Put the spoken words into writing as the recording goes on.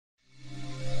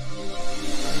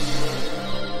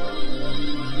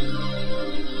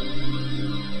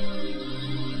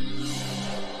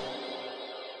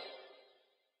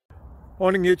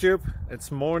Morning YouTube,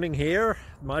 it's morning here.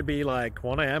 It might be like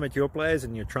 1 a.m. at your place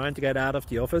and you're trying to get out of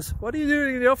the office. What are you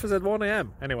doing in the office at 1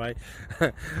 a.m? Anyway,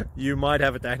 you might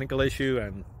have a technical issue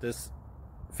and this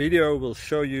video will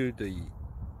show you the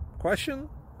question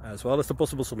as well as the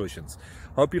possible solutions.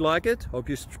 Hope you like it, hope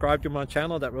you subscribe to my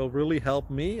channel. That will really help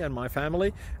me and my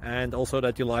family, and also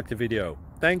that you like the video.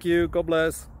 Thank you, God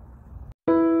bless.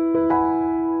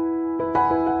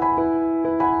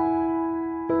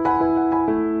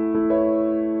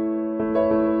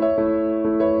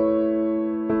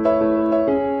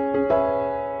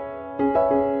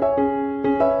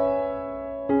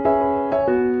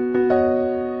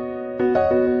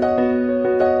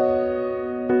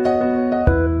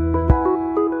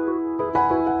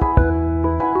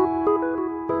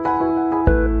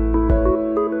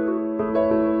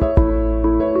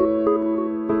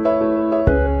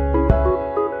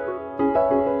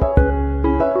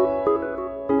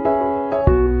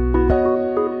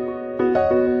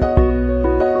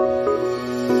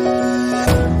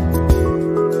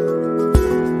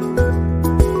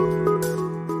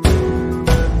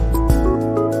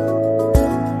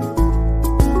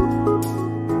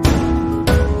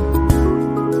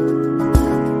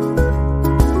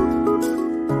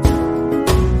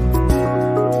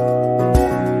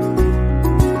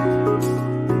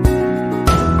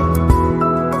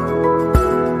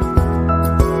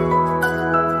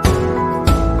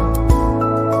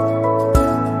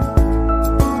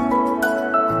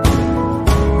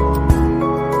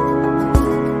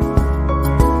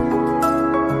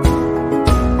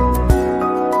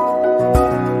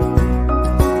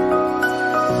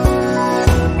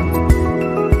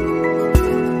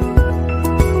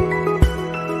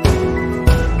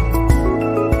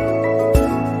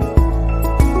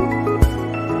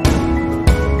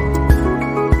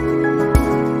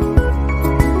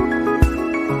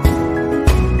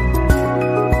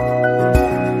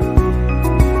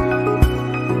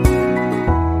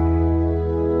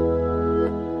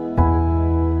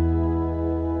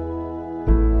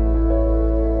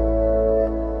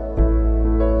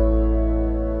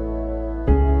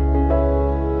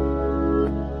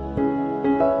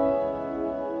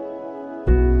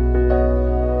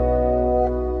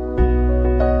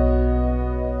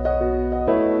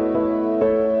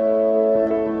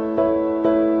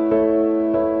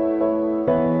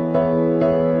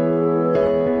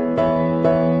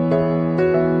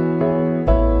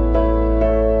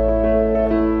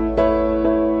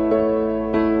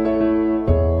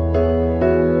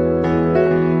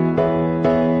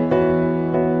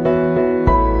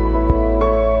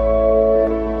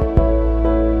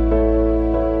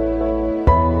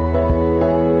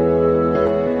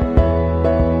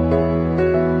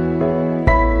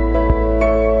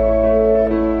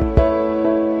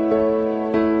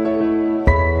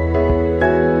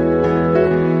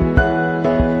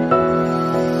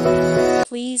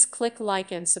 Please click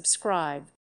like and subscribe.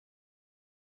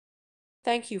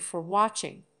 Thank you for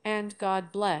watching, and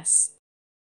God bless.